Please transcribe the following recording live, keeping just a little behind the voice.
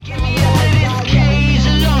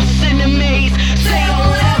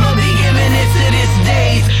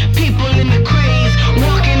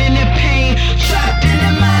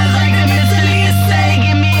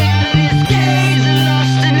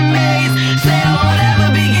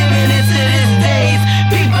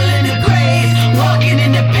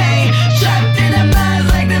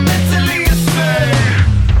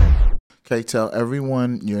Okay, tell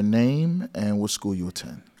everyone your name and what school you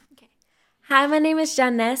attend. Hi, my name is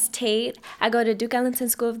Janess Tate. I go to Duke Ellington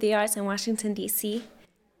School of the Arts in Washington, D.C.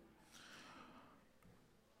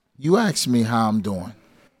 You asked me how I'm doing,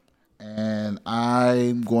 and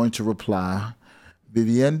I'm going to reply,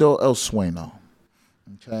 Viviendo el sueño.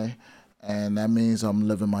 Okay, and that means I'm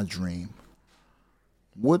living my dream.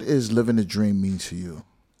 What is living the dream mean to you?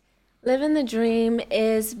 Living the dream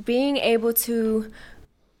is being able to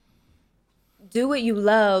do what you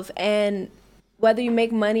love, and whether you make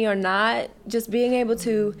money or not, just being able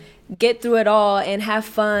to get through it all and have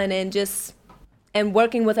fun and just and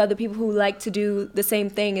working with other people who like to do the same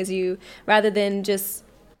thing as you rather than just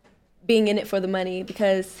being in it for the money,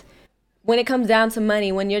 because when it comes down to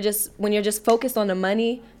money, when you're just focused on the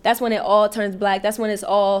money, that's when it all turns black. That's when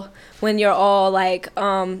you're all like,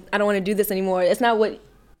 I don't want to do this anymore. It's not what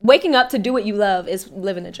waking up to do what you love is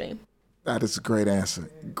living the dream. That is a great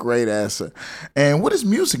answer. Great answer. And what does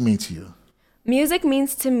music mean to you? Music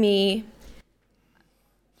means to me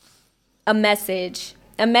a message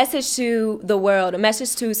to the world, a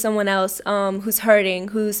message to someone else who's hurting,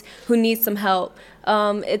 who needs some help.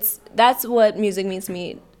 That's what music means to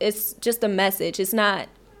me. It's just a message. It's not.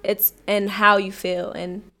 It's and how you feel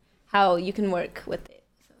and how you can work with it.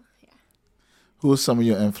 So, yeah. Who are some of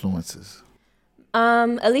your influences?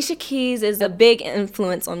 Alicia Keys is a big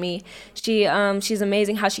influence on me. She's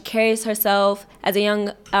amazing how she carries herself as a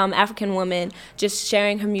young African woman, just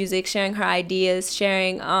sharing her music, sharing her ideas,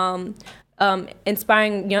 sharing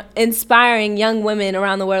inspiring young women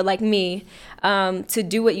around the world like me to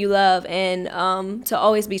do what you love and to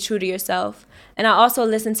always be true to yourself. And I also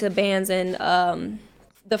listen to bands and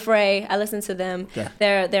The Fray. I listen to them. Yeah.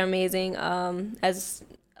 They're amazing. I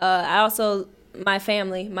also my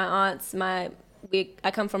family, my aunts,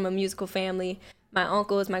 I come from a musical family. My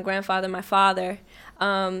uncles, my grandfather, my father,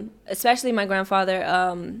 especially my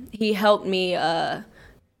grandfather. He helped me.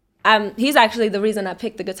 He's actually the reason I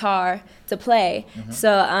picked the guitar to play. Mm-hmm.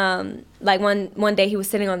 So, like one day he was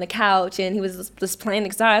sitting on the couch and he was just playing the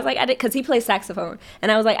guitar. I was like, because he plays saxophone,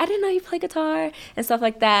 and I was like, I didn't know you play guitar and stuff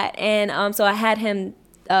like that. And so I had him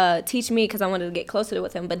teach me because I wanted to get closer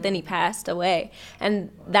with him. But then he passed away, and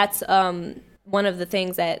that's one of the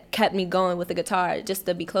things that kept me going with the guitar, just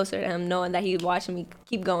to be closer to him, knowing that he was watching me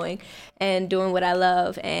keep going and doing what I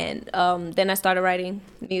love. And then I started writing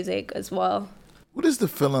music as well. What is the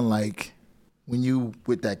feeling like when you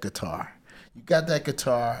with that guitar? You got that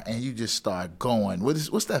guitar and you just start going.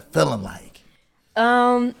 What's that feeling like?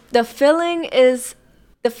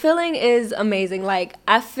 The feeling is amazing. Like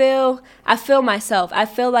I feel myself. I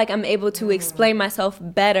feel like I'm able to explain myself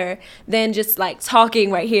better than just like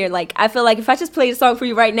talking right here. Like I feel like if I just played a song for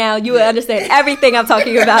you right now, you would understand everything I'm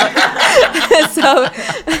talking about. So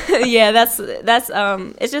yeah, that's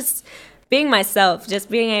it's just being myself,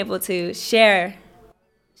 just being able to share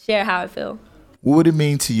how I feel. What would it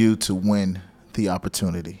mean to you to win the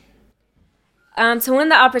opportunity? To win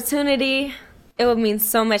the opportunity, it would mean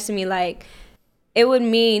so much to me. Like, it would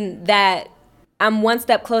mean that I'm one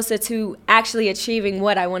step closer to actually achieving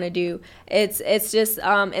what I want to do. It's just,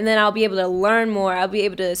 and then I'll be able to learn more. I'll be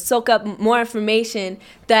able to soak up more information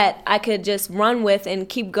that I could just run with and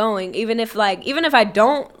keep going. Even if I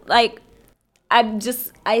don't like. I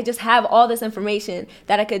just have all this information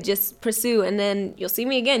that I could just pursue, and then you'll see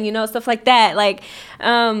me again, stuff like that. Like,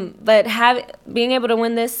 but being able to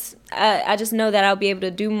win this, I just know that I'll be able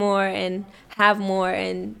to do more and have more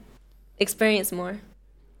and experience more.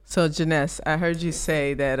 So, Janess, I heard you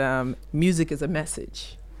say that music is a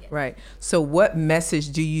message, right? So, what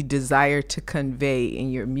message do you desire to convey in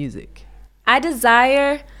your music? I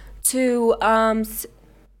desire to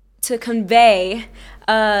convey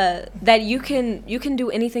that you can do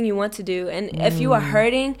anything you want to do, and if you are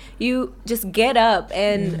hurting, you just get up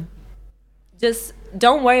and just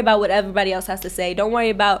don't worry about what everybody else has to say. Don't worry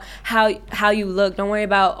about how you look. Don't worry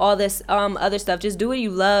about all this other stuff. Just do what you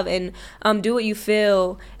love and do what you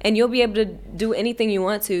feel, and you'll be able to do anything you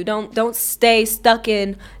want to. Don't stay stuck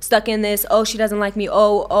in this. Oh, she doesn't like me.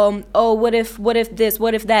 Oh, what if this?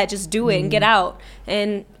 What if that? Just do it and get out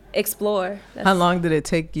and explore. How long did it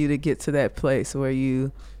take you to get to that place where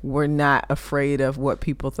you were not afraid of what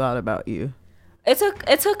people thought about you? It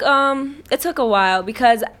took a while,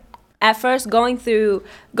 because at first going through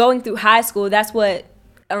high school, that's what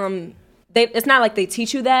it's not like they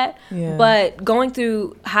teach you that, but going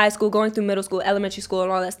through high school, going through middle school, elementary school,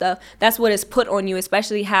 and all that stuff, that's what is put on you,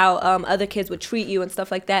 especially how other kids would treat you and stuff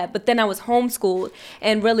like that. But then I was homeschooled,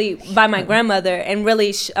 and really by my grandmother, and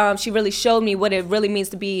really she really showed me what it really means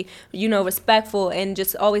to be, respectful, and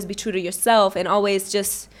just always be true to yourself, and always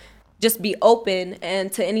just just be open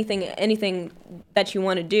and to anything that you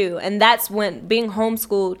want to do. And that's when being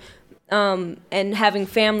homeschooled and having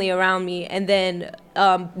family around me, and then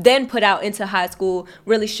put out into high school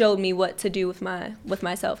really showed me what to do with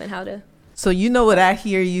myself and how to. So you know what I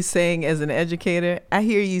hear you saying as an educator? I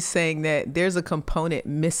hear you saying that there's a component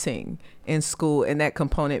missing in school, and that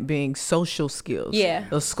component being social skills. Yeah.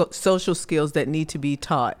 Those social skills that need to be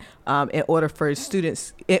taught in order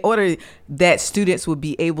that students would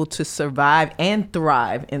be able to survive and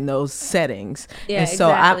thrive in those settings. Yeah, and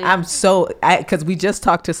so exactly. because we just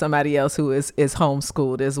talked to somebody else who is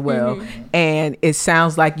homeschooled as well, and it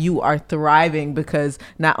sounds like you are thriving because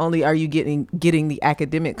not only are you getting the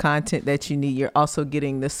academic content that you need, you're also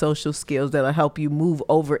getting the social skills that'll help you move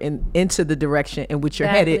over into the direction in which you're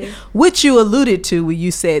headed, which you alluded to when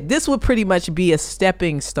you said this would pretty much be a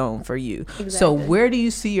stepping stone for you. Exactly. So where do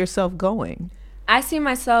you see yourself going? I see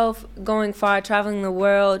myself going far, traveling the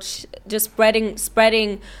world, just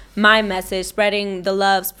spreading my message, spreading the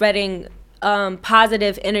love, spreading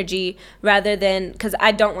positive energy, rather than, because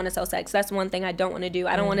I don't want to sell sex. That's one thing I don't want to do.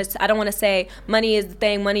 I don't want to say money is the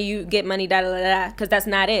thing, money, you get money, da da da, because that's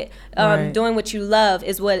not it. Doing what you love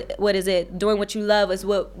is what is it. Doing what you love is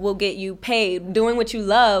what will get you paid. Doing what you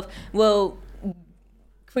love will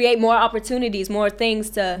create more opportunities, more things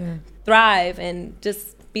to thrive and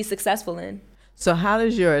just be successful in. So how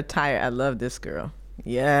does your attire? I love this girl.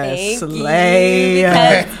 Yes, Thank slay. you,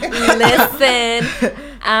 because listen.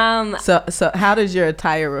 So how does your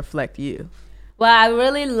attire reflect you? Well, I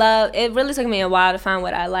really love. It really took me a while to find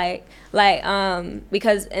what I like.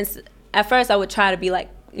 Because at first I would try to be like,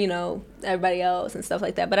 everybody else and stuff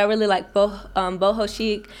like that. But I really like boho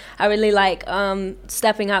chic. I really like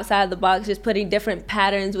stepping outside the box, just putting different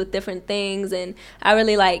patterns with different things, and I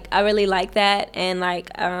really like that. And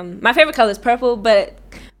my favorite color is purple, but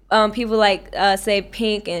people say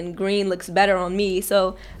pink and green looks better on me.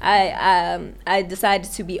 So I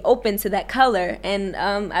decided to be open to that color, and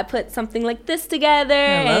I put something like this together.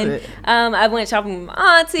 I love it. I went shopping with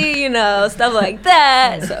my auntie, stuff like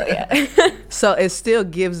that. So yeah. So it still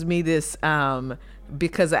gives me this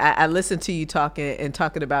because I listen to you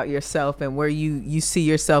talking about yourself and where you see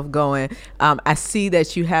yourself going. I see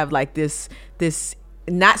that you have like this.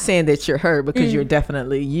 Not saying that you're her, because you're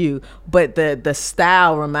definitely you, but the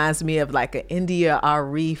style reminds me of like an India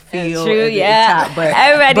Arie feel. True, yeah. Top, but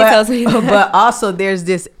everybody tells me that. But also there's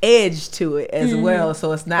this edge to it as well,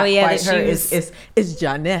 so it's not quite her. Shoes. It's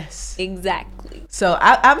Janess. Exactly. So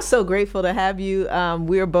I'm so grateful to have you.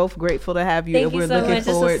 We're both grateful to have you. Thank and you we're so looking much.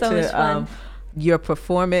 forward This was so much to fun. your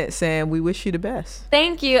performance, and we wish you the best.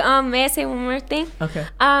 Thank you. May I say one more thing? Okay.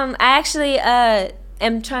 I actually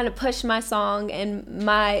am trying to push my song and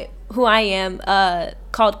who I am,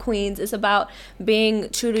 called Queens. It's about being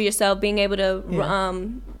true to yourself, being able to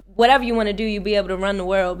whatever you want to do, you be able to run the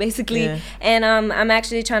world, basically. Yeah. And I'm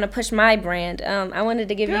actually trying to push my brand. I wanted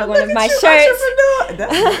to give you one of my shirts.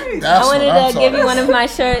 That's nice. I wanted to give you one of my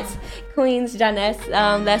shirts, Queens Janess.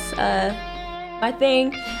 That's my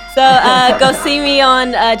thing. So go see me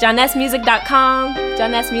on JanessMusic.com.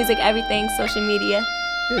 Janess Music, everything, social media.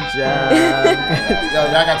 Good job. Yo,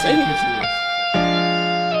 y'all gotta take a picture.